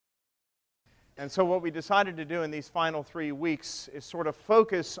And so what we decided to do in these final 3 weeks is sort of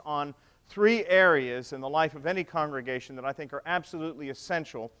focus on 3 areas in the life of any congregation that I think are absolutely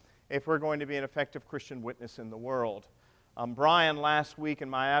essential if we're going to be an effective Christian witness in the world. Brian, last week in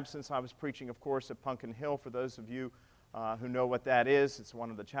my absence, I was preaching, of course, at Pumpkin Hill. For those of you who know what that is, it's one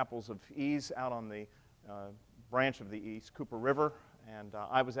of the chapels of ease out on the branch of the East Cooper River. And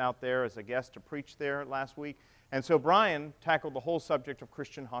I was out there as a guest to preach there last week. And so Brian tackled the whole subject of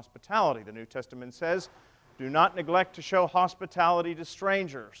Christian hospitality. The New Testament says, "Do not neglect to show hospitality to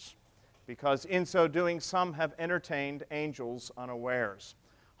strangers, because in so doing some have entertained angels unawares."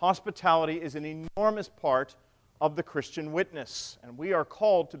 Hospitality is an enormous part of the Christian witness, and we are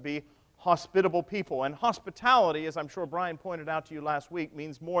called to be hospitable people. And hospitality, as I'm sure Brian pointed out to you last week,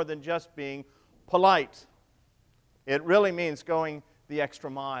 means more than just being polite. It really means going the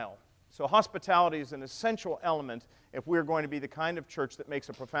extra mile. So hospitality is an essential element if we're going to be the kind of church that makes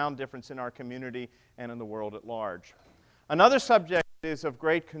a profound difference in our community and in the world at large. Another subject that is of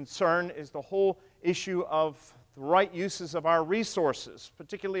great concern is the whole issue of the right uses of our resources,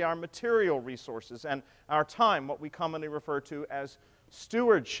 particularly our material resources and our time, what we commonly refer to as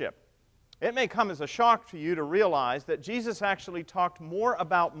stewardship. It may come as a shock to you to realize that Jesus actually talked more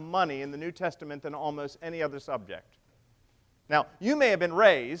about money in the New Testament than almost any other subject. Now, you may have been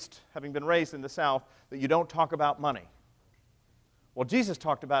raised, having been raised in the South, that you don't talk about money. Well, Jesus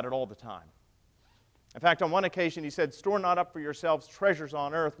talked about it all the time. In fact, on one occasion he said, "Store not up for yourselves treasures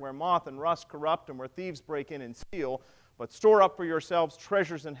on earth where moth and rust corrupt and where thieves break in and steal, but store up for yourselves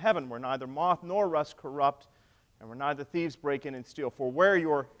treasures in heaven where neither moth nor rust corrupt and where neither thieves break in and steal. For where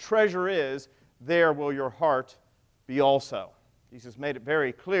your treasure is, there will your heart be also." Jesus made it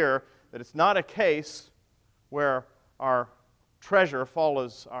very clear that it's not a case where our treasure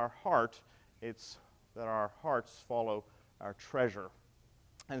follows our heart. It's that our hearts follow our treasure.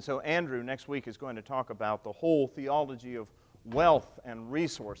 And so Andrew next week is going to talk about the whole theology of wealth and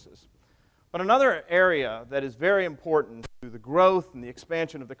resources. But another area that is very important to the growth and the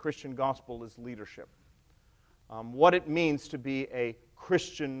expansion of the Christian gospel is leadership. What it means to be a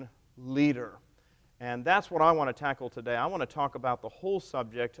Christian leader. And that's what I want to tackle today. I want to talk about the whole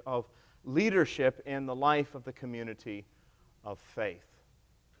subject of leadership in the life of the community of faith.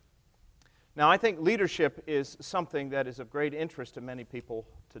 Now, I think leadership is something that is of great interest to many people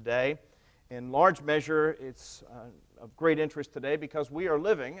today. In large measure, it's of great interest today because we are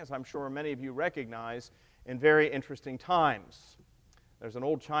living, as I'm sure many of you recognize, in very interesting times. There's an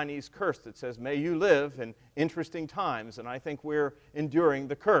old Chinese curse that says, "May you live in interesting times," and I think we're enduring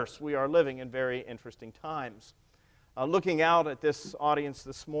the curse. We are living in very interesting times. Looking out at this audience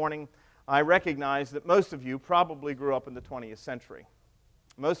this morning, I recognize that most of you probably grew up in the 20th century.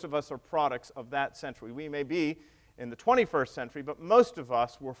 Most of us are products of that century. We may be in the 21st century, but most of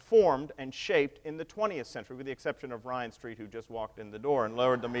us were formed and shaped in the 20th century, with the exception of Ryan Street, who just walked in the door and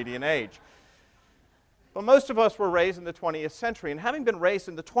lowered the median age. But most of us were raised in the 20th century, and having been raised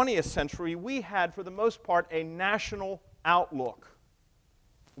in the 20th century, we had, for the most part, a national outlook.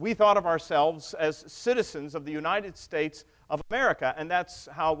 We thought of ourselves as citizens of the United States of America, and that's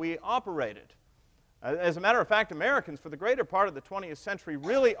how we operated. As a matter of fact, Americans, for the greater part of the 20th century,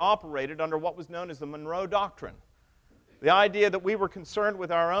 really operated under what was known as the Monroe Doctrine. The idea that we were concerned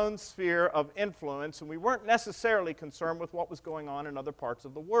with our own sphere of influence, and we weren't necessarily concerned with what was going on in other parts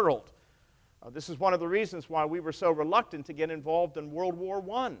of the world. This is one of the reasons why we were so reluctant to get involved in World War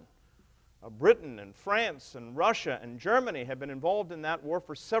I. Britain and France and Russia and Germany had been involved in that war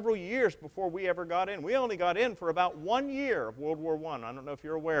for several years before we ever got in. We only got in for about 1 year of World War I. I don't know if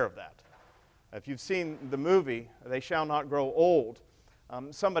you're aware of that. If you've seen the movie, They Shall Not Grow Old,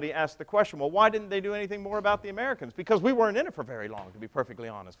 somebody asked the question, well, why didn't they do anything more about the Americans? Because we weren't in it for very long, to be perfectly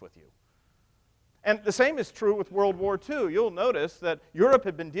honest with you. And the same is true with World War II. You'll notice that Europe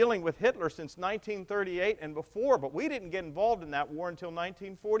had been dealing with Hitler since 1938 and before, but we didn't get involved in that war until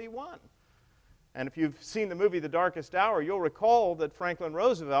 1941. And if you've seen the movie The Darkest Hour, you'll recall that Franklin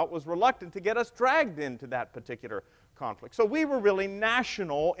Roosevelt was reluctant to get us dragged into that particular conflict. So we were really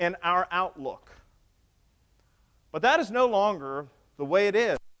national in our outlook. But that is no longer the way it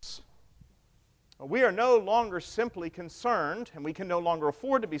is. We are no longer simply concerned, and we can no longer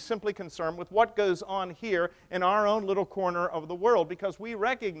afford to be simply concerned with what goes on here in our own little corner of the world, because we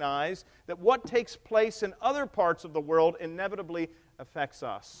recognize that what takes place in other parts of the world inevitably affects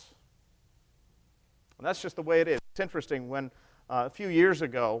us. And that's just the way it is. It's interesting, when a few years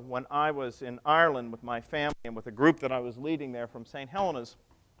ago, when I was in Ireland with my family and with a group that I was leading there from St. Helena's,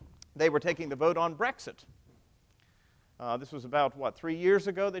 they were taking the vote on Brexit. This was about, 3 years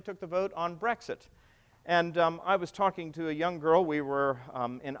ago they took the vote on Brexit. And I was talking to a young girl. We were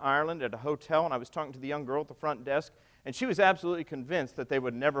in Ireland at a hotel, and I was talking to the young girl at the front desk, and she was absolutely convinced that they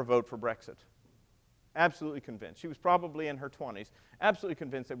would never vote for Brexit. Absolutely convinced. She was probably in her 20s, absolutely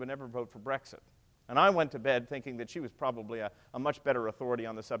convinced they would never vote for Brexit. And I went to bed thinking that she was probably a much better authority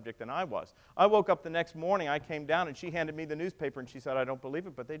on the subject than I was. I woke up the next morning, I came down, and she handed me the newspaper, and she said, "I don't believe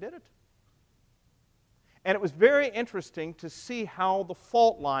it, but they did it." And it was very interesting to see how the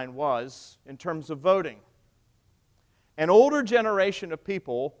fault line was in terms of voting. An older generation of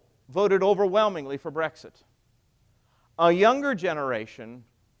people voted overwhelmingly for Brexit. A younger generation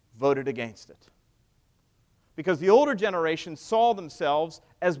voted against it. Because the older generation saw themselves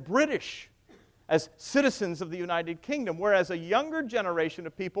as British, as citizens of the United Kingdom, whereas a younger generation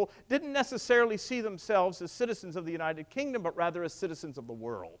of people didn't necessarily see themselves as citizens of the United Kingdom, but rather as citizens of the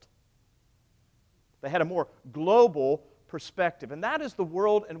world. They had a more global perspective. And that is the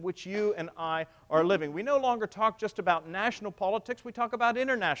world in which you and I are living. We no longer talk just about national politics. We talk about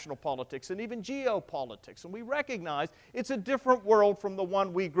international politics and even geopolitics. And we recognize it's a different world from the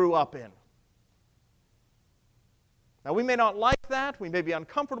one we grew up in. Now, we may not like that. We may be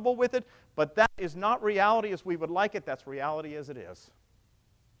uncomfortable with it. But that is not reality as we would like it. That's reality as it is.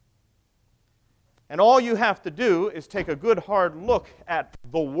 And all you have to do is take a good hard look at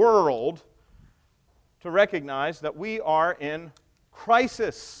the world to recognize that we are in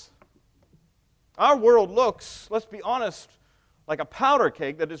crisis. Our world looks, let's be honest, like a powder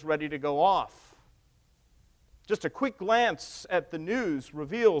keg that is ready to go off. Just a quick glance at the news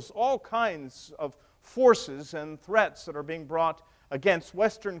reveals all kinds of forces and threats that are being brought against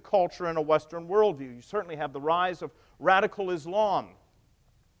Western culture and a Western worldview. You certainly have the rise of radical Islam.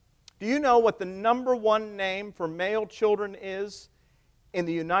 Do you know what the #1 name for male children is in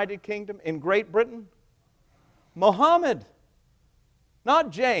the United Kingdom, in Great Britain? Mohammed.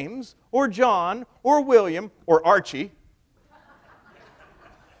 Not James, or John, or William, or Archie.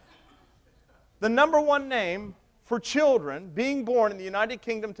 The #1 name for children being born in the United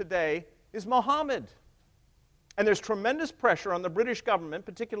Kingdom today is Mohammed. And there's tremendous pressure on the British government,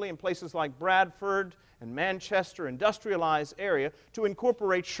 particularly in places like Bradford and Manchester, industrialized area, to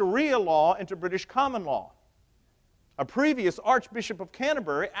incorporate Sharia law into British common law. A previous Archbishop of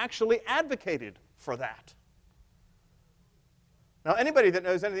Canterbury actually advocated for that. Now, anybody that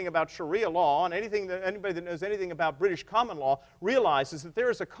knows anything about Sharia law and anybody that knows anything about British common law realizes that there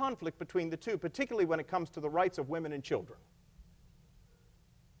is a conflict between the two, particularly when it comes to the rights of women and children.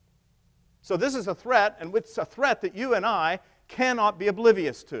 So this is a threat, and it's a threat that you and I cannot be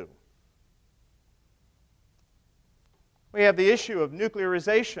oblivious to. We have the issue of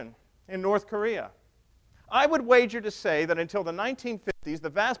nuclearization in North Korea. I would wager to say that until the 1950s, the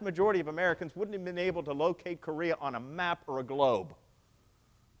vast majority of Americans wouldn't have been able to locate Korea on a map or a globe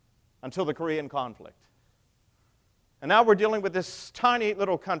until the Korean conflict. And now we're dealing with this tiny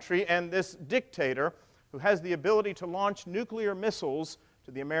little country and this dictator who has the ability to launch nuclear missiles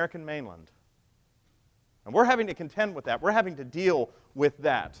to the American mainland. And we're having to contend with that. We're having to deal with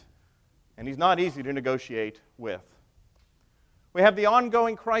that. And he's not easy to negotiate with. We have the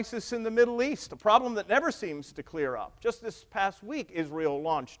ongoing crisis in the Middle East, a problem that never seems to clear up. Just this past week, Israel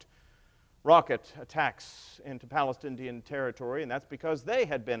launched rocket attacks into Palestinian territory, and that's because they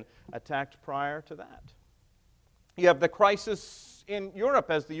had been attacked prior to that. You have the crisis in Europe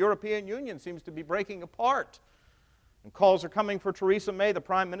as the European Union seems to be breaking apart. And calls are coming for Theresa May, the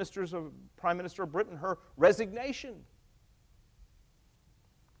Prime Minister of Britain, her resignation.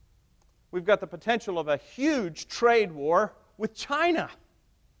 We've got the potential of a huge trade war with China.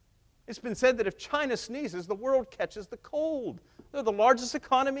 It's been said that if China sneezes, the world catches the cold. They're the largest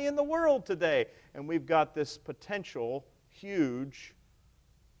economy in the world today. And we've got this potential huge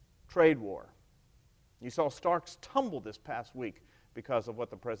trade war. You saw stocks tumble this past week because of what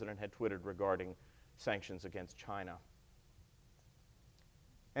the president had twittered regarding sanctions against China.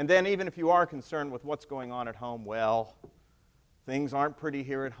 And then even if you are concerned with what's going on at home, well, things aren't pretty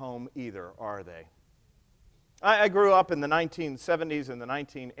here at home either, are they? I grew up in the 1970s and the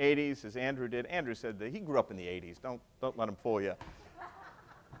 1980s, as Andrew did. Andrew said that he grew up in the 80s. Don't let him fool you.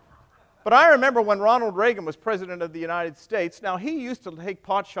 But I remember when Ronald Reagan was president of the United States. Now, he used to take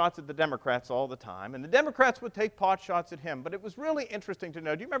pot shots at the Democrats all the time, and the Democrats would take pot shots at him. But it was really interesting to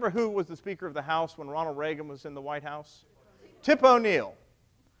know. Do you remember who was the Speaker of the House when Ronald Reagan was in the White House? Tip O'Neill.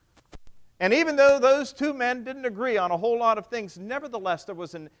 And even though those two men didn't agree on a whole lot of things, nevertheless, there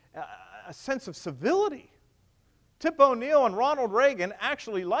was a sense of civility. Tip O'Neill and Ronald Reagan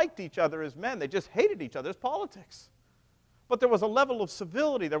actually liked each other as men. They just hated each other's politics. But there was a level of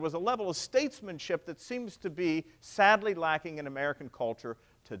civility, there was a level of statesmanship that seems to be sadly lacking in American culture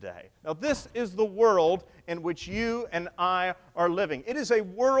today. Now, this is the world in which you and I are living. It is a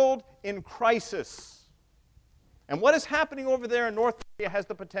world in crisis. And what is happening over there in North Korea has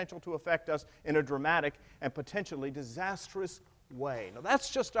the potential to affect us in a dramatic and potentially disastrous way. Now, that's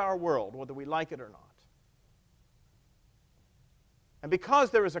just our world, whether we like it or not. And because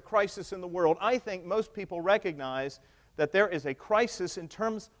there is a crisis in the world, I think most people recognize that there is a crisis in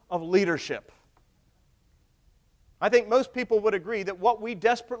terms of leadership. I think most people would agree that what we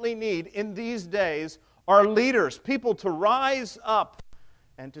desperately need in these days are leaders, people to rise up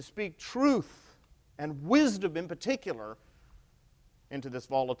and to speak truth and wisdom in particular into this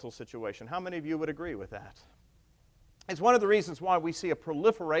volatile situation. How many of you would agree with that? It's one of the reasons why we see a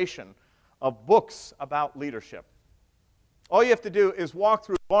proliferation of books about leadership. All you have to do is walk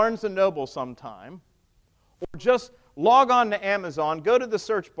through Barnes & Noble sometime, or just log on to Amazon, go to the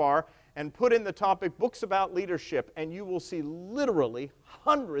search bar, and put in the topic books about leadership, and you will see literally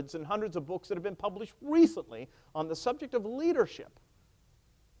hundreds and hundreds of books that have been published recently on the subject of leadership.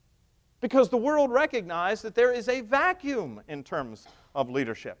 Because the world recognized that there is a vacuum in terms of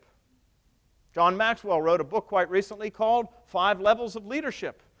leadership. John Maxwell wrote a book quite recently called 5 Levels of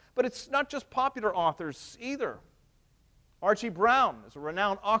Leadership. But it's not just popular authors either. Archie Brown is a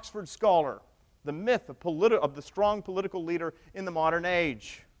renowned Oxford scholar, the myth of the strong political leader in the modern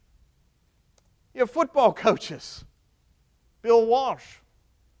age. You have football coaches. Bill Walsh,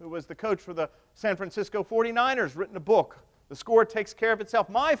 who was the coach for the San Francisco 49ers, written a book, The Score Takes Care of Itself,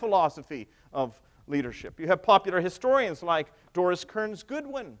 My Philosophy of Leadership. You have popular historians like Doris Kearns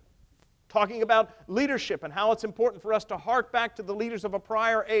Goodwin, talking about leadership and how it's important for us to hark back to the leaders of a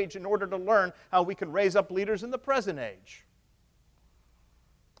prior age in order to learn how we can raise up leaders in the present age.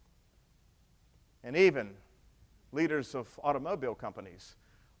 And even leaders of automobile companies.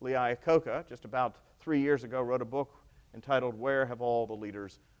 Lee Iacocca, just about 3 years ago, wrote a book entitled, Where Have All the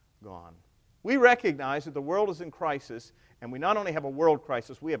Leaders Gone? We recognize that the world is in crisis, and we not only have a world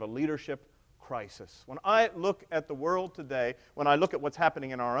crisis, we have a leadership crisis. When I look at the world today, when I look at what's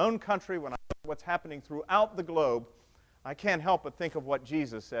happening in our own country, when I look at what's happening throughout the globe, I can't help but think of what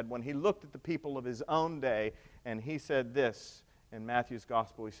Jesus said when he looked at the people of his own day, and he said this in Matthew's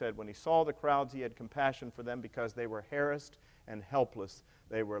Gospel. He said, when he saw the crowds, he had compassion for them because they were harassed and helpless.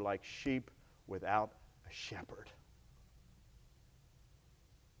 They were like sheep without a shepherd.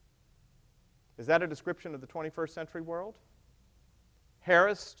 Is that a description of the 21st century world?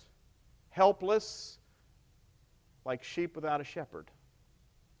 Harassed, helpless, like sheep without a shepherd.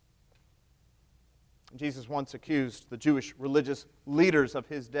 Jesus once accused the Jewish religious leaders of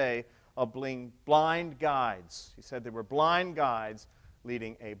his day of being blind guides. He said they were blind guides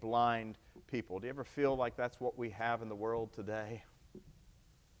leading a blind people. Do you ever feel like that's what we have in the world today?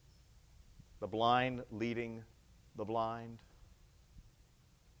 The blind leading the blind?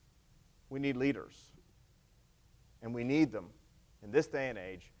 We need leaders. And we need them in this day and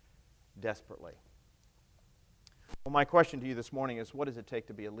age desperately. Well, my question to you this morning is, what does it take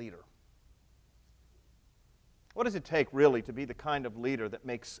to be a leader? What does it take, really, to be the kind of leader that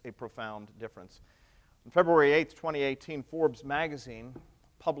makes a profound difference? On February 8th, 2018, Forbes magazine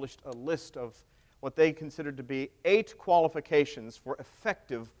published a list of what they considered to be 8 qualifications for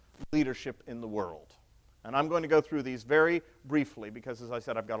effective leadership in the world. And I'm going to go through these very briefly because, as I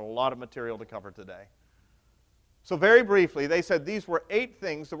said, I've got a lot of material to cover today. So very briefly, they said these were 8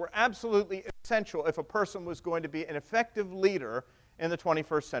 things that were absolutely essential if a person was going to be an effective leader in the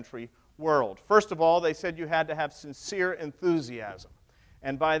 21st century world. First of all, they said you had to have sincere enthusiasm.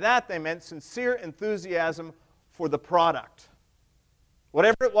 And by that, they meant sincere enthusiasm for the product.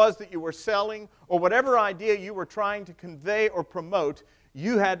 Whatever it was that you were selling, or whatever idea you were trying to convey or promote,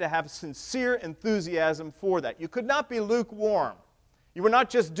 you had to have sincere enthusiasm for that. You could not be lukewarm. You were not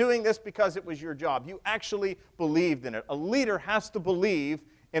just doing this because it was your job. You actually believed in it. A leader has to believe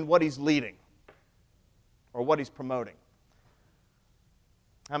in what he's leading or what he's promoting.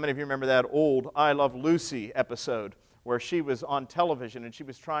 How many of you remember that old I Love Lucy episode where she was on television and she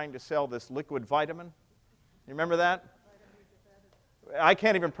was trying to sell this liquid vitamin? You remember that? I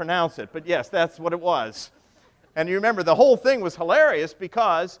can't even pronounce it, but yes, that's what it was. And you remember the whole thing was hilarious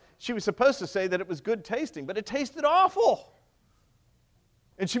because she was supposed to say that it was good tasting, but it tasted awful.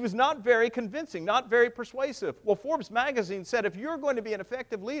 And she was not very convincing, not very persuasive. Well, Forbes magazine said if you're going to be an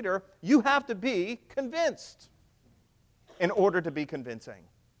effective leader, you have to be convinced in order to be convincing.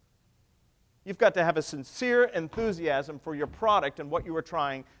 You've got to have a sincere enthusiasm for your product and what you are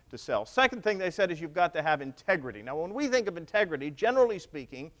trying to sell. Second thing they said is you've got to have integrity. Now, when we think of integrity, generally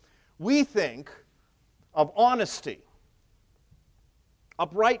speaking, we think of honesty,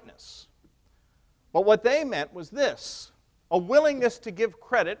 uprightness. But what they meant was this. a willingness to give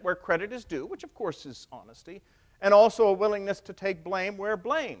credit where credit is due, which of course is honesty, and also a willingness to take blame where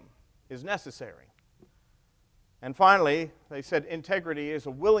blame is necessary. And finally, they said integrity is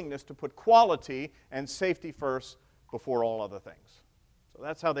a willingness to put quality and safety first before all other things. So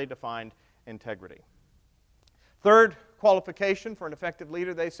that's how they defined integrity. Third qualification for an effective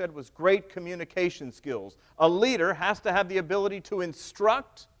leader, they said, was great communication skills. A leader has to have the ability to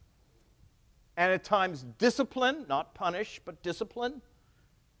instruct and at times discipline, not punish, but discipline,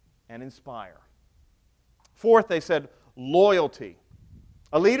 and inspire. Fourth, they said loyalty.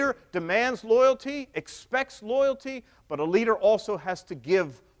 A leader demands loyalty, expects loyalty, but a leader also has to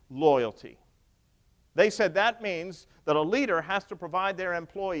give loyalty. They said that means that a leader has to provide their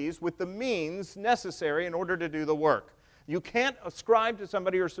employees with the means necessary in order to do the work. You can't ascribe to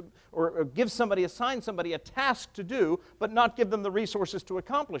somebody or assign somebody a task to do, but not give them the resources to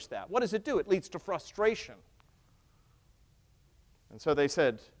accomplish that. What does it do? It leads to frustration. And so they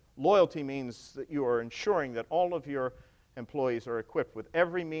said loyalty means that you are ensuring that all of your employees are equipped with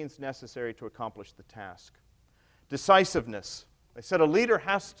every means necessary to accomplish the task. Decisiveness. They said a leader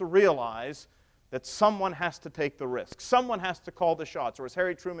has to realize that someone has to take the risk. Someone has to call the shots. Or as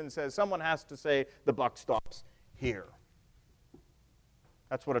Harry Truman says, someone has to say, the buck stops here.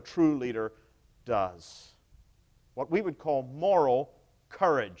 That's what a true leader does. What we would call moral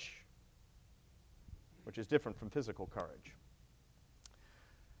courage, which is different from physical courage.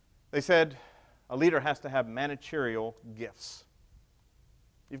 They said a leader has to have managerial gifts.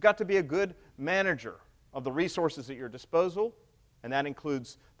 You've got to be a good manager of the resources at your disposal, and that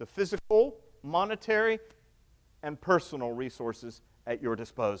includes the physical, monetary, and personal resources at your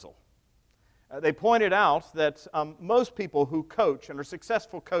disposal. They pointed out that most people who coach and are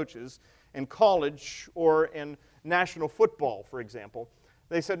successful coaches in college or in national football, for example,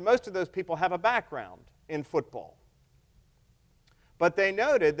 they said most of those people have a background in football. But they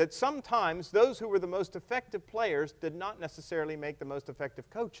noted that sometimes those who were the most effective players did not necessarily make the most effective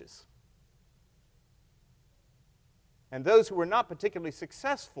coaches. And those who were not particularly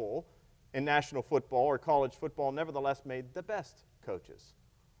successful in national football or college football nevertheless made the best coaches.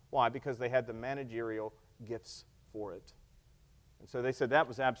 Why? Because they had the managerial gifts for it. And so they said that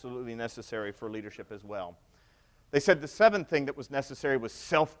was absolutely necessary for leadership as well. They said the seventh thing that was necessary was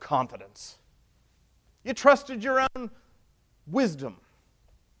self-confidence. You trusted your own wisdom.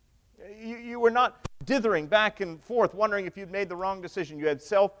 You were not dithering back and forth, wondering if you'd made the wrong decision. You had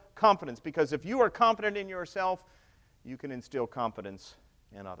self-confidence, because if you are confident in yourself, you can instill confidence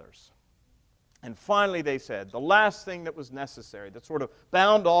in others. And finally, they said, the last thing that was necessary, that sort of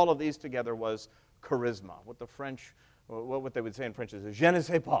bound all of these together, was charisma. What they would say in French is je ne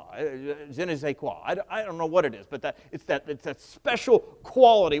sais pas, je ne sais quoi. I don't know what it is, but it's that special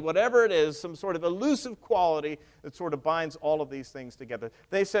quality, whatever it is, some sort of elusive quality that sort of binds all of these things together.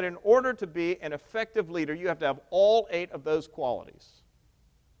 They said in order to be an effective leader, you have to have all 8 of those qualities.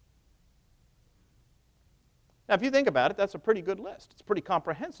 Now, if you think about it, that's a pretty good list. It's a pretty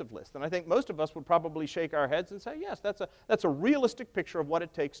comprehensive list. And I think most of us would probably shake our heads and say, yes, that's a realistic picture of what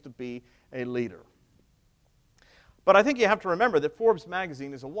it takes to be a leader. But I think you have to remember that Forbes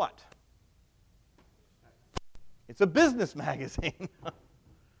magazine is a what? It's a business magazine.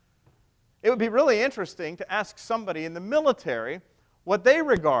 It would be really interesting to ask somebody in the military what they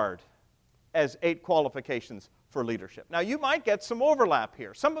regard as 8 qualifications for leadership. Now, you might get some overlap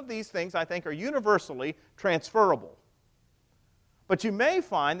here. Some of these things, I think, are universally transferable. But you may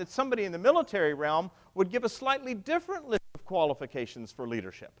find that somebody in the military realm would give a slightly different list of qualifications for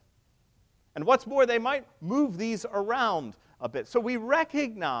leadership. And what's more, they might move these around a bit. So we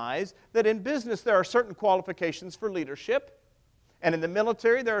recognize that in business there are certain qualifications for leadership, and in the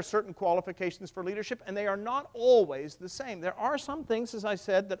military there are certain qualifications for leadership, and they are not always the same. There are some things, as I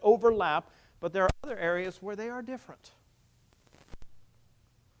said, that overlap, but there are other areas where they are different.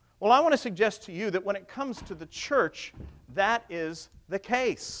 Well, I want to suggest to you that when it comes to the church, that is the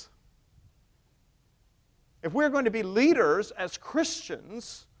case. If we're going to be leaders as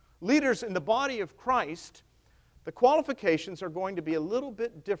Christians, leaders in the body of Christ, the qualifications are going to be a little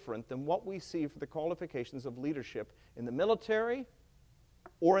bit different than what we see for the qualifications of leadership in the military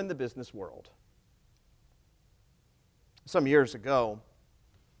or in the business world. Some years ago,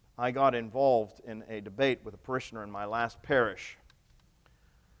 I got involved in a debate with a parishioner in my last parish.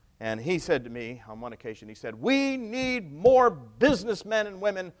 And he said to me, on one occasion, he said, "We need more businessmen and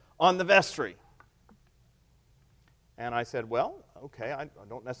women on the vestry." And I said, well, okay, I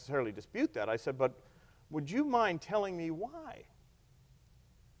don't necessarily dispute that. I said, but would you mind telling me why?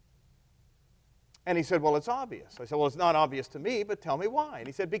 And he said, well, it's obvious. I said, well, it's not obvious to me, but tell me why. And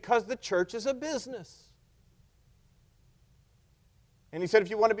he said, because the church is a business. And he said, if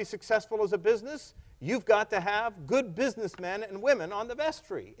you want to be successful as a business, you've got to have good businessmen and women on the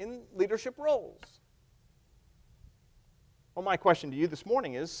vestry in leadership roles. Well, my question to you this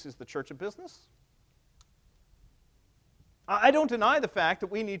morning is the church a business? I don't deny the fact that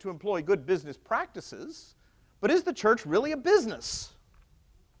we need to employ good business practices, but is the church really a business?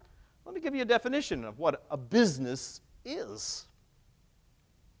 Let me give you a definition of what a business is.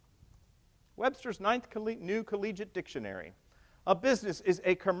 Webster's New Collegiate Dictionary. A business is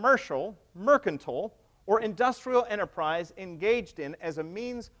a commercial, mercantile, or industrial enterprise engaged in as a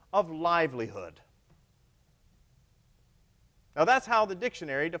means of livelihood. Now that's how the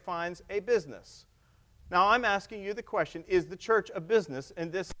dictionary defines a business. Now I'm asking you the question, is the church a business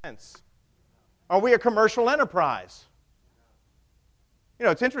in this sense? Are we a commercial enterprise? You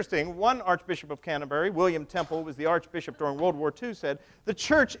know, it's interesting. One Archbishop of Canterbury, William Temple, who was the Archbishop during World War II, said, the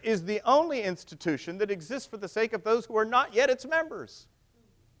church is the only institution that exists for the sake of those who are not yet its members.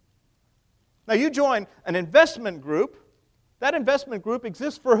 Now you join an investment group. That investment group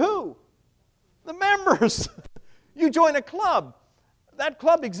exists for who? The members. You join a club. That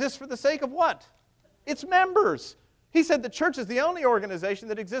club exists for the sake of what? Its members. He said the church is the only organization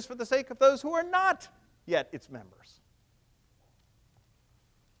that exists for the sake of those who are not yet its members.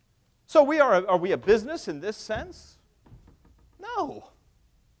 So are we a business in this sense? No.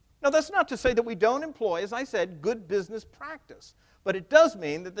 Now that's not to say that we don't employ, as I said, good business practice. But it does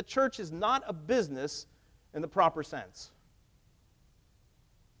mean that the church is not a business in the proper sense.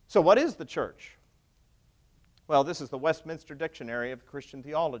 So what is the church? Well, this is the Westminster Dictionary of Christian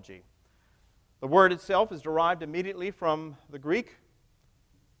Theology. The word itself is derived immediately from the Greek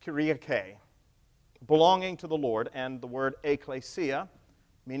kyriake, belonging to the Lord, and the word ekklesia,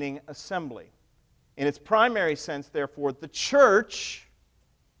 meaning assembly. In its primary sense, therefore, the church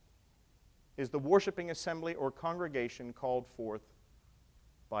is the worshiping assembly or congregation called forth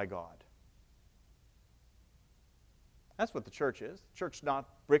by God. That's what the church is. The church is not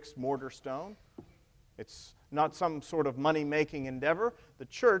bricks, mortar, stone. It's not some sort of money-making endeavor. The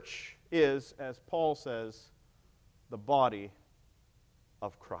church is, as Paul says, the body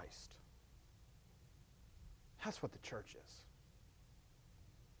of Christ. That's what the church is.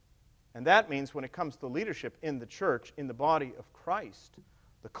 And that means when it comes to leadership in the church, in the body of Christ,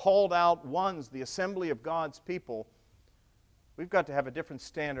 the called out ones, the assembly of God's people, we've got to have a different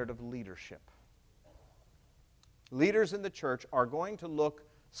standard of leadership. Leaders in the church are going to look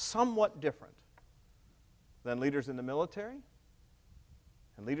somewhat different than leaders in the military,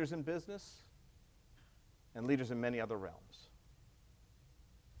 and leaders in business, and leaders in many other realms.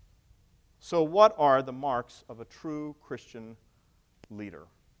 So what are the marks of a true Christian leader?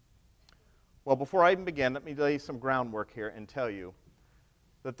 Well, before I even begin, let me lay some groundwork here and tell you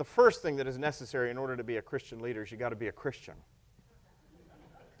that the first thing that is necessary in order to be a Christian leader is you've got to be a Christian.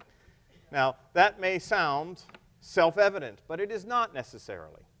 Now, that may sound self-evident, but it is not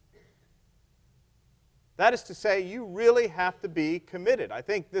necessarily. That is to say, you really have to be committed. I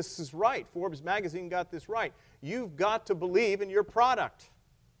think this is right. Forbes magazine got this right. You've got to believe in your product.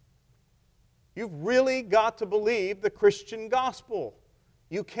 You've really got to believe the Christian gospel.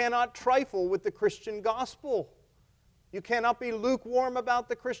 You cannot trifle with the Christian gospel. You cannot be lukewarm about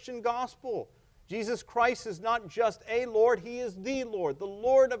the Christian gospel. Jesus Christ is not just a Lord, He is the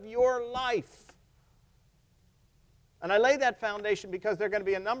Lord of your life. And I lay that foundation because there are going to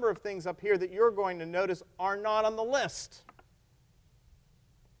be a number of things up here that you're going to notice are not on the list.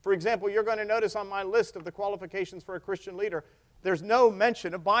 For example, you're going to notice on my list of the qualifications for a Christian leader, there's no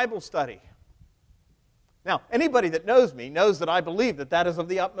mention of Bible study. Now, anybody that knows me knows that I believe that that is of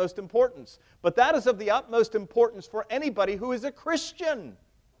the utmost importance. But that is of the utmost importance for anybody who is a Christian.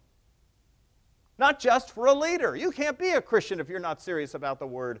 Not just for a leader. You can't be a Christian if you're not serious about the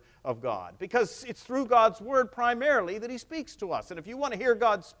Word of God. Because it's through God's Word primarily that He speaks to us. And if you want to hear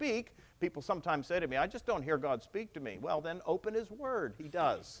God speak, people sometimes say to me, I just don't hear God speak to me. Well, then open His Word. He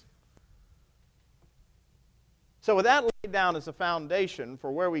does. So with that laid down as a foundation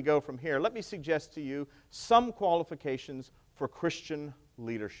for where we go from here, let me suggest to you some qualifications for Christian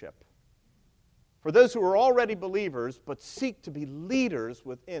leadership. For those who are already believers but seek to be leaders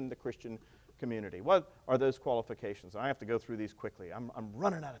within the Christian community. What are those qualifications? I have to go through these quickly. I'm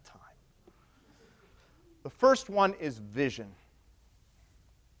running out of time. The first one is vision.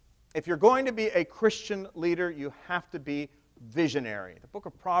 If you're going to be a Christian leader, you have to be visionary. The book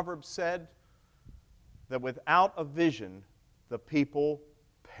of Proverbs said that without a vision, the people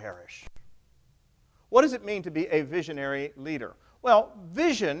perish. What does it mean to be a visionary leader? Well,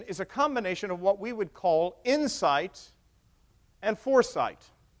 vision is a combination of what we would call insight and foresight.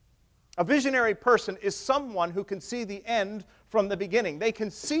 A visionary person is someone who can see the end from the beginning. They can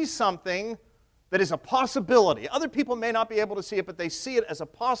see something that is a possibility. Other people may not be able to see it, but they see it as a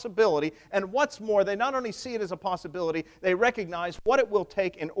possibility. And what's more, they not only see it as a possibility, they recognize what it will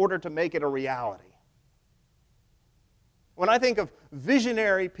take in order to make it a reality. When I think of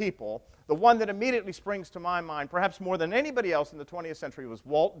visionary people, the one that immediately springs to my mind, perhaps more than anybody else in the 20th century, was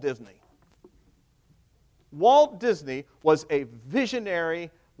Walt Disney. Walt Disney was a visionary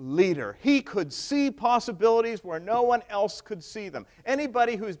leader. He could see possibilities where no one else could see them.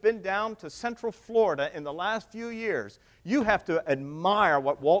 Anybody who's been down to Central Florida in the last few years, you have to admire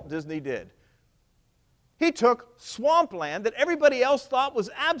what Walt Disney did. He took swampland that everybody else thought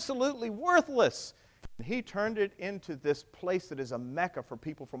was absolutely worthless, and he turned it into this place that is a mecca for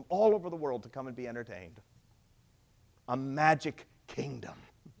people from all over the world to come and be entertained. A magic kingdom.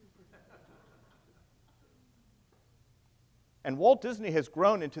 And Walt Disney has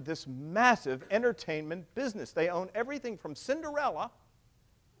grown into this massive entertainment business. They own everything from Cinderella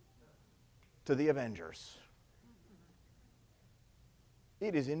to the Avengers.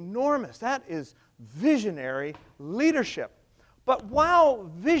 It is enormous. That is visionary leadership. But while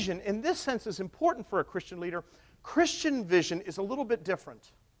vision, in this sense, is important for a Christian leader, Christian vision is a little bit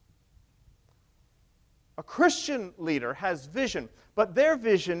different. A Christian leader has vision, but their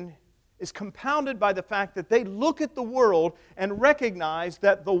vision is compounded by the fact that they look at the world and recognize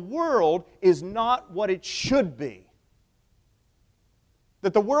that the world is not what it should be.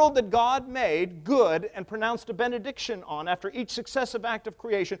 That the world that God made good and pronounced a benediction on after each successive act of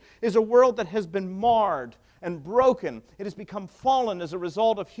creation is a world that has been marred and broken. It has become fallen as a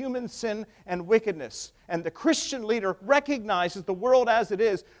result of human sin and wickedness. And the Christian leader recognizes the world as it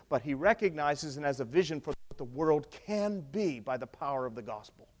is, but he recognizes and has a vision for what the world can be by the power of the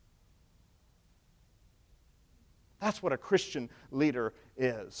gospel. That's what a Christian leader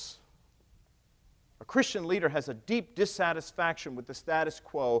is. A Christian leader has a deep dissatisfaction with the status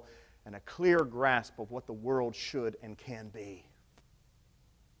quo and a clear grasp of what the world should and can be.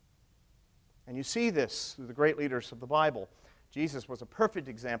 And you see this through the great leaders of the Bible. Jesus was a perfect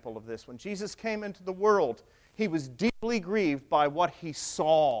example of this. When Jesus came into the world, he was deeply grieved by what he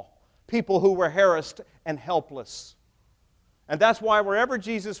saw. People who were harassed and helpless. And that's why wherever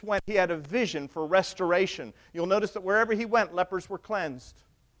Jesus went, he had a vision for restoration. You'll notice that wherever he went, lepers were cleansed.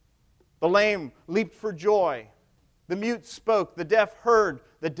 The lame leaped for joy. The mute spoke. The deaf heard.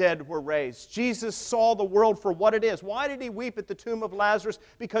 The dead were raised. Jesus saw the world for what it is. Why did he weep at the tomb of Lazarus?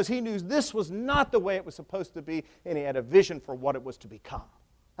 Because he knew this was not the way it was supposed to be, and he had a vision for what it was to become.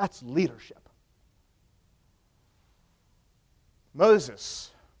 That's leadership.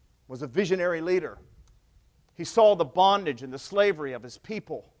 Moses was a visionary leader. He saw the bondage and the slavery of his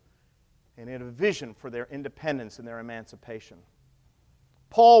people, and he had a vision for their independence and their emancipation.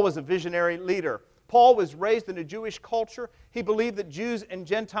 Paul was a visionary leader. Paul was raised in a Jewish culture. He believed that Jews and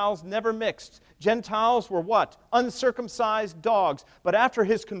Gentiles never mixed. Gentiles were what? Uncircumcised dogs. But after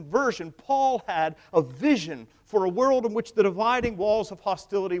his conversion, Paul had a vision for a world in which the dividing walls of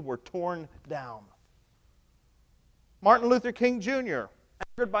hostility were torn down. Martin Luther King Jr.,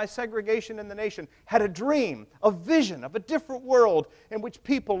 angered by segregation in the nation, had a dream, a vision of a different world in which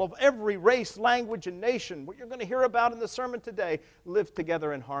people of every race, language, and nation, what you're going to hear about in the sermon today, live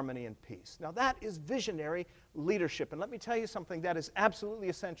together in harmony and peace. Now that is visionary leadership. And let me tell you something that is absolutely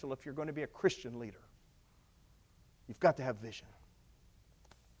essential if you're going to be a Christian leader. You've got to have vision.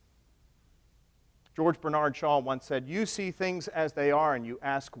 George Bernard Shaw once said, "You see things as they are and you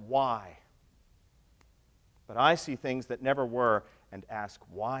ask why. But I see things that never were and ask,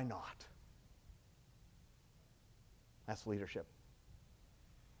 why not?" That's leadership.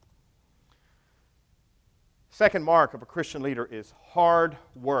 Second mark of a Christian leader is hard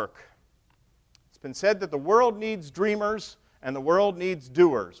work. It's been said that the world needs dreamers and the world needs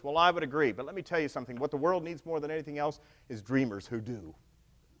doers. Well, I would agree, but let me tell you something. What the world needs more than anything else is dreamers who do.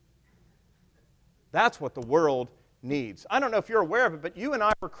 That's what the world needs. I don't know if you're aware of it, but you and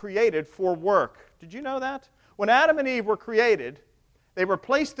I were created for work. Did you know that? When Adam and Eve were created, they were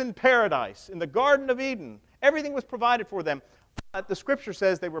placed in paradise, in the Garden of Eden. Everything was provided for them. But the Scripture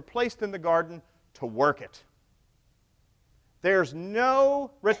says they were placed in the garden to work it. There's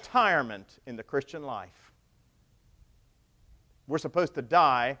no retirement in the Christian life. We're supposed to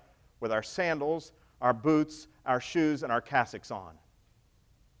die with our sandals, our boots, our shoes, and our cassocks on.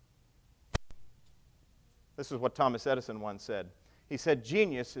 This is what Thomas Edison once said. He said,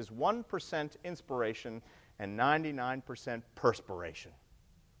 "Genius is 1% inspiration and 99% perspiration."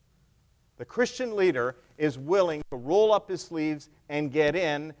 The Christian leader is willing to roll up his sleeves and get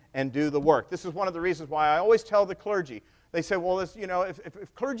in and do the work. This is one of the reasons why I always tell the clergy, They say, well, this,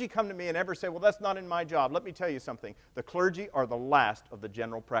 if clergy come to me and ever say, well, that's not in my job, let me tell you something. The clergy are the last of the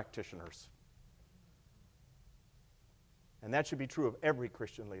general practitioners. And that should be true of every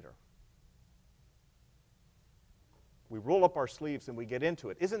Christian leader. We roll up our sleeves and we get into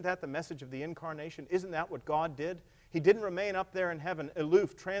it. Isn't that the message of the incarnation? Isn't that what God did? He didn't remain up there in heaven,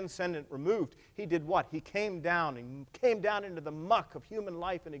 aloof, transcendent, removed. He did what? He came down into the muck of human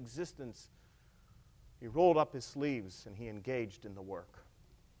life and existence. He rolled up his sleeves and he engaged in the work.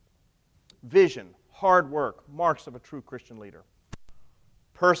 Vision, hard work, marks of a true Christian leader.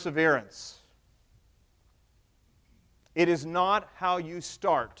 Perseverance. It is not how you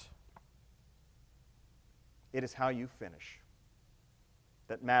start. It is how you finish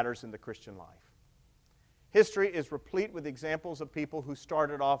that matters in the Christian life. History is replete with examples of people who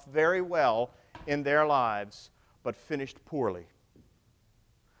started off very well in their lives but finished poorly.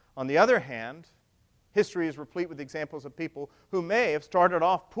 On the other hand, history is replete with examples of people who may have started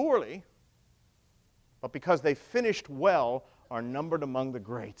off poorly, but because they finished well, are numbered among the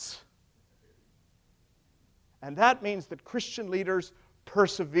greats. And that means that Christian leaders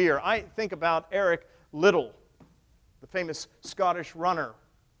persevere. I think about Eric Liddell, the famous Scottish runner.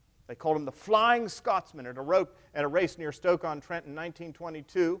 They called him the Flying Scotsman at a race near Stoke-on-Trent in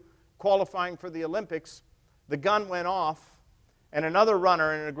 1922. Qualifying for the Olympics, the gun went off, and another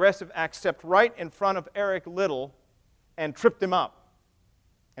runner in an aggressive act stepped right in front of Eric Liddell and tripped him up.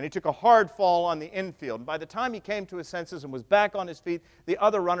 And he took a hard fall on the infield. And by the time he came to his senses and was back on his feet, the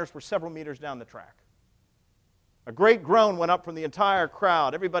other runners were several meters down the track. A great groan went up from the entire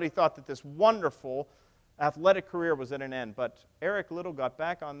crowd. Everybody thought that this wonderful athletic career was at an end. But Eric Liddell got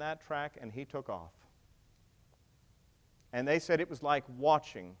back on that track and he took off. And they said it was like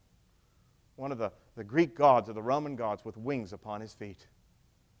watching one of the Greek gods or the Roman gods with wings upon his feet.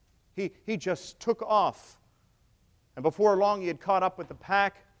 He just took off. And before long he had caught up with the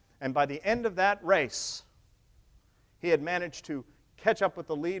pack. And by the end of that race, he had managed to catch up with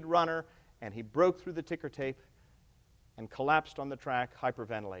the lead runner, and he broke through the ticker tape and collapsed on the track,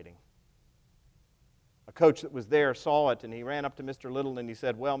 hyperventilating. A coach that was there saw it, and he ran up to Mr. Liddell and he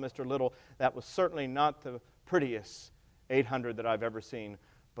said, well, Mr. Liddell, that was certainly not the prettiest 800 that I've ever seen,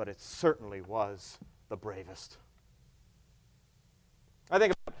 but it certainly was the bravest. I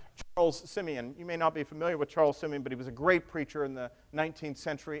think about Charles Simeon. You may not be familiar with Charles Simeon, but he was a great preacher in the 19th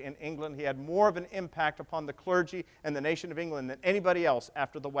century in England. He had more of an impact upon the clergy and the nation of England than anybody else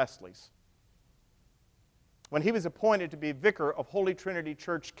after the Wesleys. When he was appointed to be vicar of Holy Trinity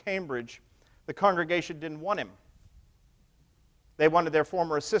Church, Cambridge, the congregation didn't want him. They wanted their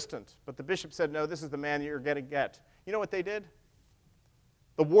former assistant, but the bishop said, no, this is the man you're going to get. You know what they did?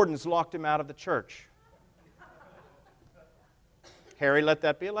 The wardens locked him out of the church. Harry, let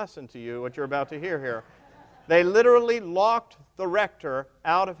that be a lesson to you, what you're about to hear here. They literally locked the rector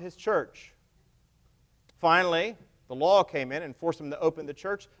out of his church. Finally, the law came in and forced him to open the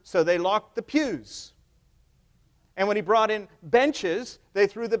church, so they locked the pews. And when he brought in benches, they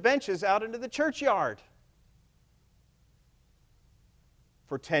threw the benches out into the churchyard.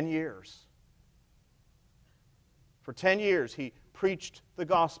 For 10 years. For 10 years, he preached the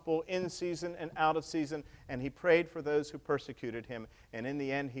gospel in season and out of season, and he prayed for those who persecuted him. And in the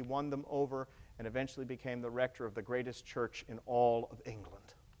end, he won them over and eventually became the rector of the greatest church in all of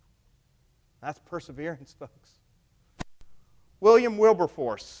England. That's perseverance, folks. William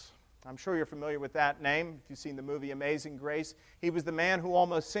Wilberforce. I'm sure you're familiar with that name if you've seen the movie Amazing Grace. He was the man who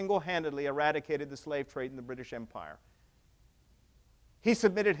almost single-handedly eradicated the slave trade in the British Empire. He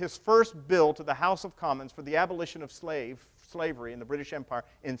submitted his first bill to the House of Commons for the abolition of slavery in the British Empire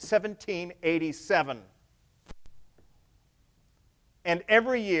in 1787. And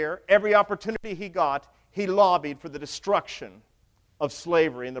every year, every opportunity he got, he lobbied for the destruction of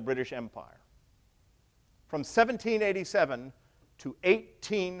slavery in the British Empire. From 1787 to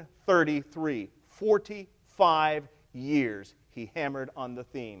 1833, 45 years, he hammered on the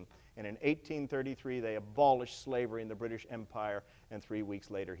theme. And in 1833, they abolished slavery in the British Empire, and 3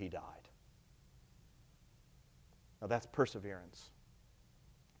 weeks later, he died. Now, that's perseverance.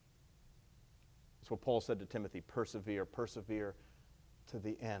 That's what Paul said to Timothy, persevere to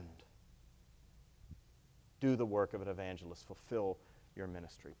the end. Do the work of an evangelist. Fulfill your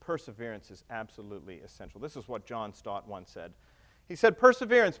ministry. Perseverance is absolutely essential. This is what John Stott once said. He said,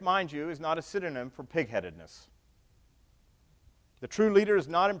 perseverance, mind you, is not a synonym for pigheadedness. The true leader is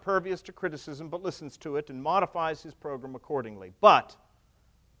not impervious to criticism, but listens to it and modifies his program accordingly. But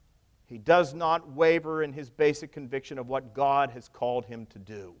he does not waver in his basic conviction of what God has called him to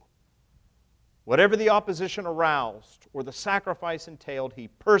do. Whatever the opposition aroused or the sacrifice entailed, he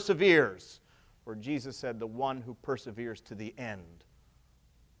perseveres where Jesus said, the one who perseveres to the end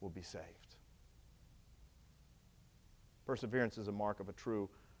will be saved. Perseverance is a mark of a true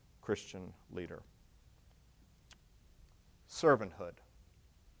Christian leader. Servanthood.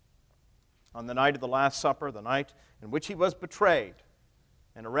 On the night of the Last Supper, the night in which he was betrayed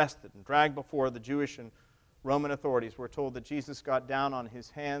and arrested and dragged before the Jewish and Roman authorities, we're told that Jesus got down on his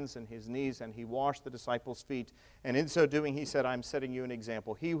hands and his knees and he washed the disciples' feet. And in so doing, he said, I'm setting you an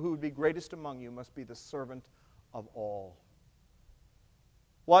example. He who would be greatest among you must be the servant of all.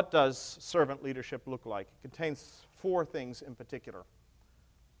 What does servant leadership look like? It contains 4 things in particular.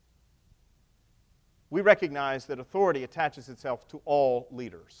 We recognize that authority attaches itself to all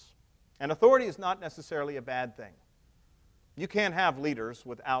leaders. And authority is not necessarily a bad thing. You can't have leaders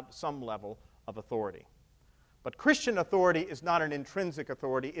without some level of authority. But Christian authority is not an intrinsic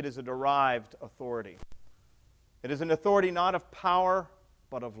authority, it is a derived authority. It is an authority not of power,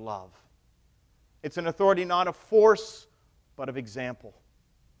 but of love. It's an authority not of force, but of example.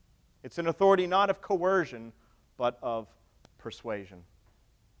 It's an authority not of coercion, but of persuasion.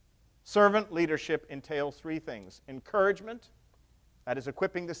 Servant leadership entails 3 things: encouragement, that is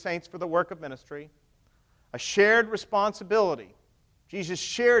equipping the saints for the work of ministry; a shared responsibility. Jesus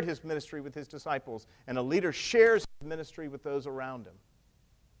shared his ministry with his disciples, and a leader shares his ministry with those around him.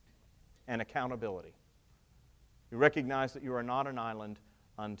 And accountability. You recognize that you are not an island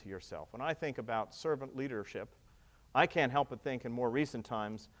unto yourself. When I think about servant leadership, I can't help but think in more recent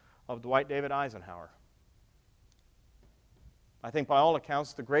times of Dwight David Eisenhower. I think by all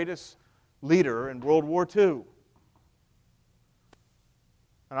accounts the greatest leader in World War II.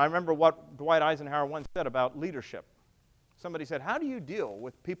 And I remember what Dwight Eisenhower once said about leadership. Somebody said, how do you deal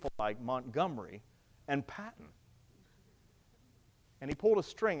with people like Montgomery and Patton? And he pulled a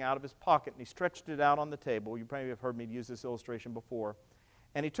string out of his pocket and he stretched it out on the table. You probably have heard me use this illustration before.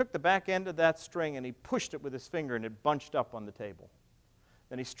 And he took the back end of that string and he pushed it with his finger and it bunched up on the table.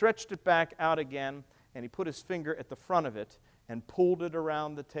 Then he stretched it back out again and he put his finger at the front of it and pulled it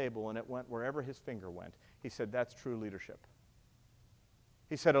around the table and it went wherever his finger went. He said, that's true leadership.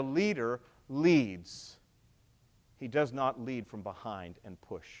 He said, a leader leads. He does not lead from behind and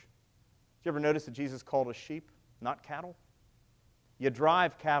push. Did you ever notice that Jesus called us sheep, not cattle? You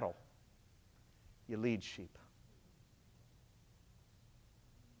drive cattle. You lead sheep.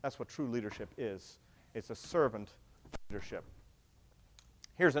 That's what true leadership is. It's a servant leadership.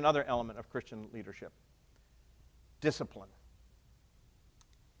 Here's another element of Christian leadership. Discipline.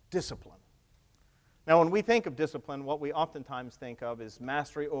 Discipline. Now, when we think of discipline, what we oftentimes think of is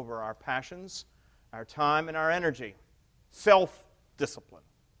mastery over our passions, our time, and our energy. Self-discipline.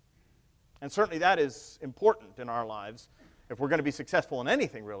 And certainly that is important in our lives. If we're going to be successful in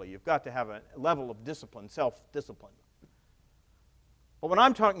anything, really, you've got to have a level of discipline, self-discipline. But when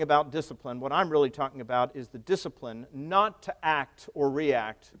I'm talking about discipline, what I'm really talking about is the discipline not to act or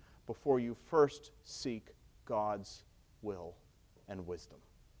react before you first seek God's will and wisdom.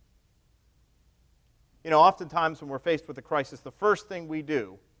 You know, oftentimes when we're faced with a crisis, the first thing we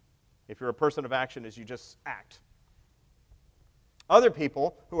do, if you're a person of action, is you just act. Other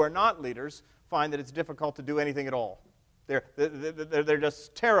people who are not leaders find that it's difficult to do anything at all. They're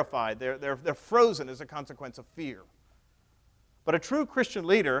just terrified. They're frozen as a consequence of fear. But a true Christian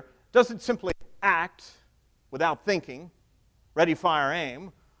leader doesn't simply act without thinking, ready, fire,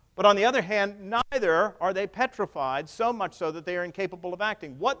 aim. But on the other hand, neither are they petrified, so much so that they are incapable of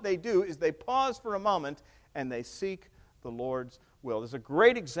acting. What they do is they pause for a moment and they seek the Lord's will. There's a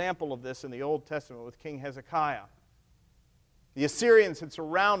great example of this in the Old Testament with King Hezekiah. The Assyrians had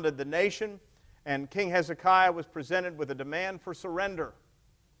surrounded the nation, and King Hezekiah was presented with a demand for surrender.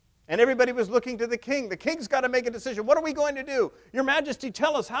 And everybody was looking to the king. The king's got to make a decision. What are we going to do? Your Majesty,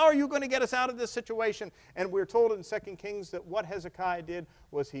 tell us, how are you going to get us out of this situation? And we're told in 2 Kings that what Hezekiah did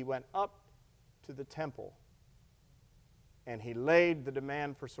was he went up to the temple and he laid the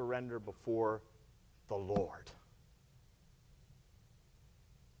demand for surrender before the Lord.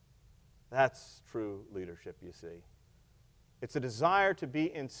 That's true leadership, you see. It's a desire to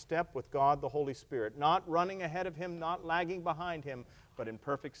be in step with God the Holy Spirit, not running ahead of Him, not lagging behind Him, but in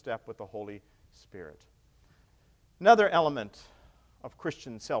perfect step with the Holy Spirit. Another element of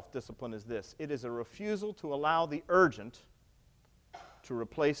Christian self-discipline is this. It is a refusal to allow the urgent to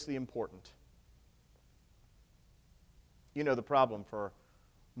replace the important. You know the problem for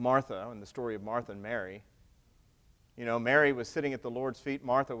Martha and the story of Martha and Mary. You know, Mary was sitting at the Lord's feet.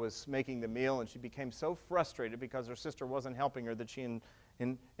 Martha was making the meal, and she became so frustrated because her sister wasn't helping her that she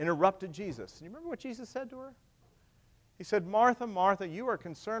interrupted Jesus. And you remember what Jesus said to her? He said, Martha, Martha, you are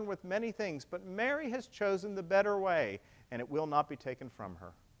concerned with many things, but Mary has chosen the better way, and it will not be taken from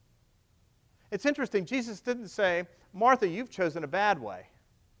her. It's interesting, Jesus didn't say, Martha, you've chosen a bad way,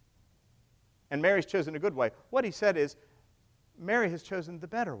 and Mary's chosen a good way. What he said is, Mary has chosen the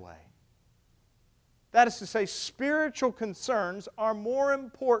better way. That is to say, spiritual concerns are more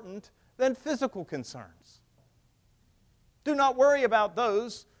important than physical concerns. Do not worry about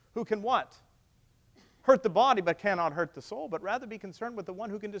those who can what? Hurt the body but cannot hurt the soul, but rather be concerned with the one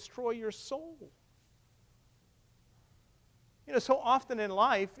who can destroy your soul. You know, so often in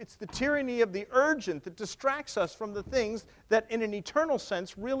life, it's the tyranny of the urgent that distracts us from the things that in an eternal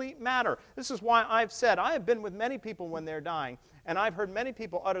sense really matter. This is why I've said, I have been with many people when they're dying, and I've heard many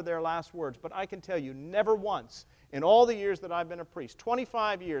people utter their last words, but I can tell you, never once in all the years that I've been a priest,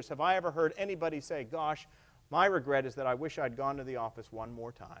 25 years, have I ever heard anybody say, gosh, my regret is that I wish I'd gone to the office one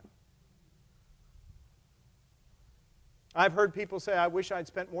more time. I've heard people say, I wish I'd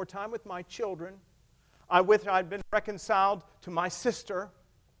spent more time with my children. I wish I'd been reconciled to my sister.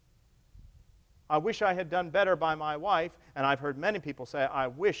 I wish I had done better by my wife. And I've heard many people say, I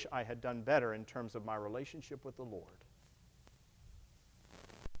wish I had done better in terms of my relationship with the Lord.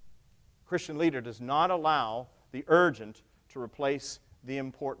 Christian leader does not allow the urgent to replace the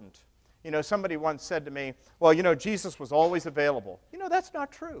important. You know, somebody once said to me, well, you know, Jesus was always available. You know, that's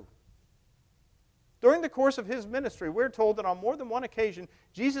not true. During the course of his ministry, we're told that on more than one occasion,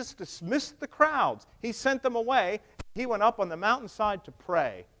 Jesus dismissed the crowds. He sent them away. He went up on the mountainside to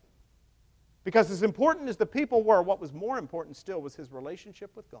pray. Because as important as the people were, what was more important still was his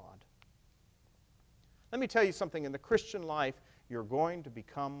relationship with God. Let me tell you something. In the Christian life, you're going to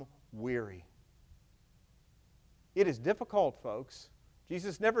become weary. It is difficult, folks.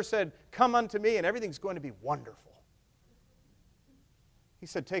 Jesus never said, come unto me and everything's going to be wonderful. He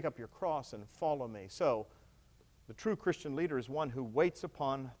said, take up your cross and follow me. So, the true Christian leader is one who waits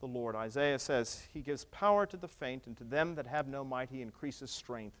upon the Lord. Isaiah says, he gives power to the faint, and to them that have no might he increases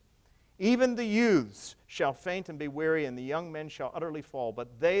strength. Even the youths shall faint and be weary, and the young men shall utterly fall.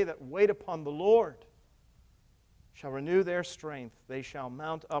 But they that wait upon the Lord shall renew their strength. They shall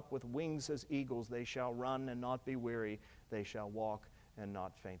mount up with wings as eagles. They shall run and not be weary. They shall walk and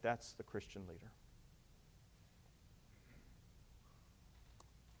not faint. That's the Christian leader.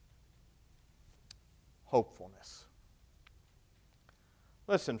 Hopefulness.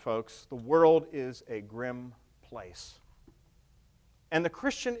 Listen, folks, the world is a grim place. And the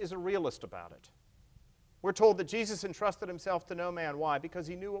Christian is a realist about it. We're told that Jesus entrusted himself to no man. Why? Because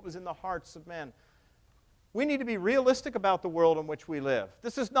he knew what was in the hearts of men. We need to be realistic about the world in which we live.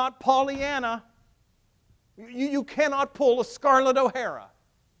 This is not Pollyanna. You cannot pull a Scarlett O'Hara.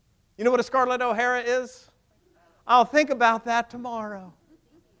 You know what a Scarlett O'Hara is? I'll think about that tomorrow.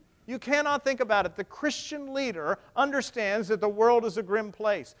 You cannot think about it. The Christian leader understands that the world is a grim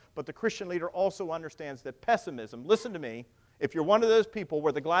place, but the Christian leader also understands that pessimism, listen to me, if you're one of those people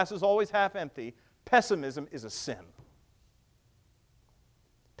where the glass is always half empty, pessimism is a sin.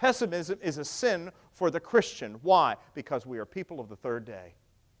 Pessimism is a sin for the Christian. Why? Because we are people of the third day.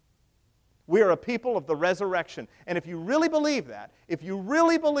 We are a people of the resurrection. And if you really believe that, if you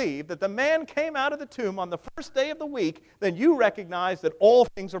really believe that the man came out of the tomb on the first day of the week, then you recognize that all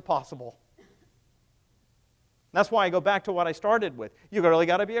things are possible. That's why I go back to what I started with. You really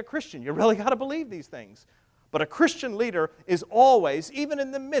got to be a Christian. You really got to believe these things. But a Christian leader is always, even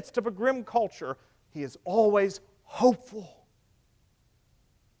in the midst of a grim culture, he is always hopeful.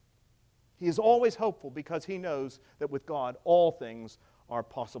 He is always hopeful because he knows that with God all things are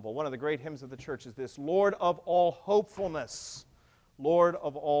possible. One of the great hymns of the church is this: Lord of all hopefulness, Lord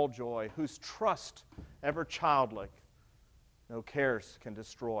of all joy, whose trust, ever childlike, no cares can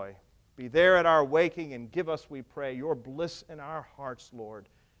destroy. Be there at our waking and give us, we pray, your bliss in our hearts, Lord,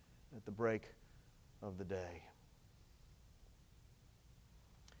 at the break of the day.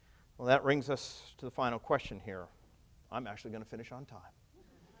 Well, that brings us to the final question here. I'm actually going to finish on time.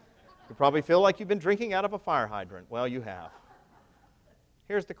 You probably feel like you've been drinking out of a fire hydrant. Well, you have.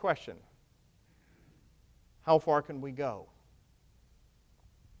 Here's the question. How far can we go?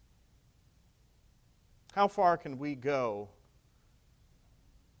 How far can we go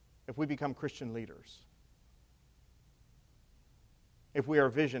if we become Christian leaders? If we are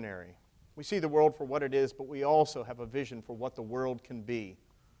visionary? We see the world for what it is, but we also have a vision for what the world can be.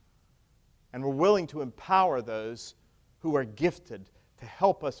 And we're willing to empower those who are gifted to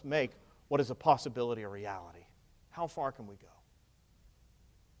help us make what is a possibility a reality. How far can we go?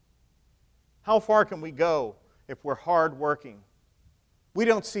 How far can we go if we're hardworking? We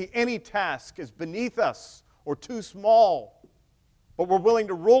don't see any task as beneath us or too small, but we're willing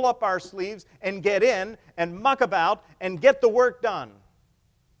to roll up our sleeves and get in and muck about and get the work done.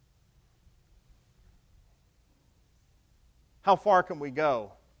 How far can we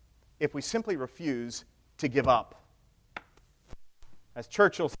go if we simply refuse to give up. As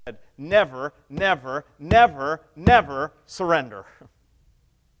Churchill said, never, never, never, never surrender.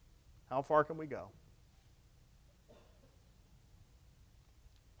 How far can we go?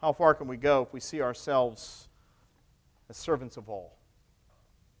 How far can we go if we see ourselves as servants of all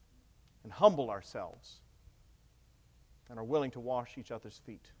and humble ourselves and are willing to wash each other's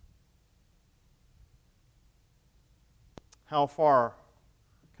feet? How far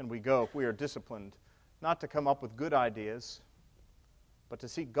can we go if we are disciplined not to come up with good ideas, but to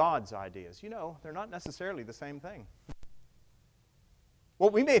seek God's ideas? You know, they're not necessarily the same thing.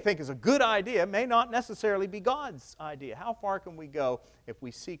 What we may think is a good idea may not necessarily be God's idea. How far can we go if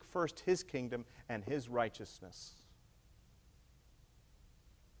we seek first His kingdom and His righteousness?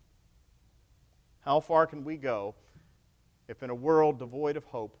 How far can we go if in a world devoid of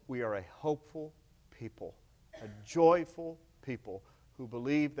hope, we are a hopeful people, a joyful people who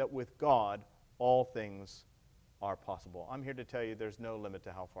believe that with God all things are possible? I'm here to tell you there's no limit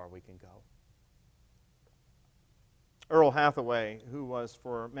to how far we can go. Earl Hathaway, who was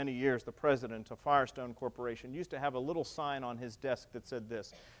for many years the president of Firestone Corporation, used to have a little sign on his desk that said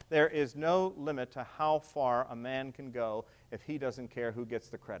this: there is no limit to how far a man can go if he doesn't care who gets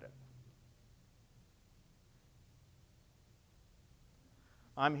the credit.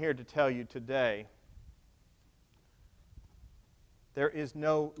 I'm here to tell you today there is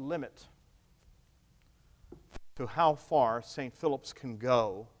no limit to how far St. Philip's can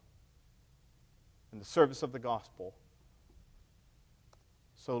go in the service of the gospel,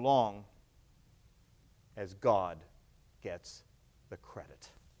 so long as God gets the credit.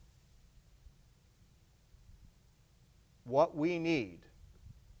 What we need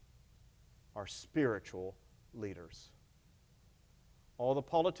are spiritual leaders. All the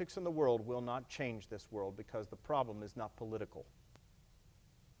politics in the world will not change this world, because the problem is not political.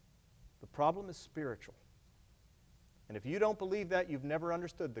 The problem is spiritual. And if you don't believe that, you've never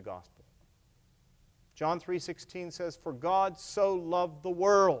understood the gospel. John 3:16 says, "For God so loved the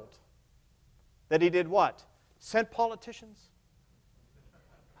world that He did what? Sent politicians?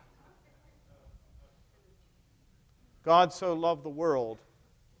 God so loved the world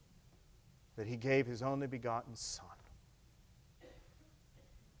that He gave His only begotten Son."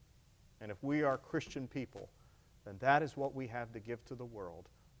 And if we are Christian people, then that is what we have to give to the world,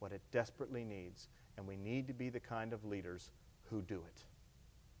 what it desperately needs. And we need to be the kind of leaders who do it.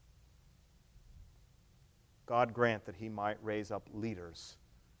 God grant that He might raise up leaders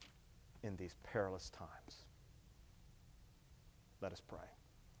in these perilous times. Let us pray.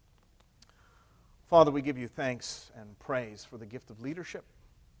 Father, we give You thanks and praise for the gift of leadership.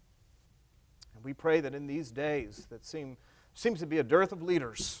 And we pray that in these days that seems to be a dearth of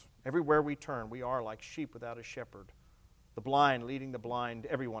leaders, everywhere we turn, we are like sheep without a shepherd, the blind leading the blind,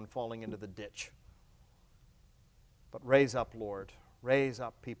 everyone falling into the ditch. But raise up, Lord. Raise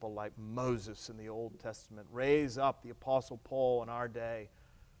up people like Moses in the Old Testament. Raise up the Apostle Paul in our day.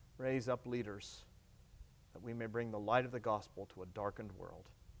 Raise up leaders that we may bring the light of the gospel to a darkened world.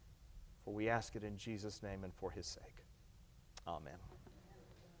 For we ask it in Jesus' name and for His sake. Amen.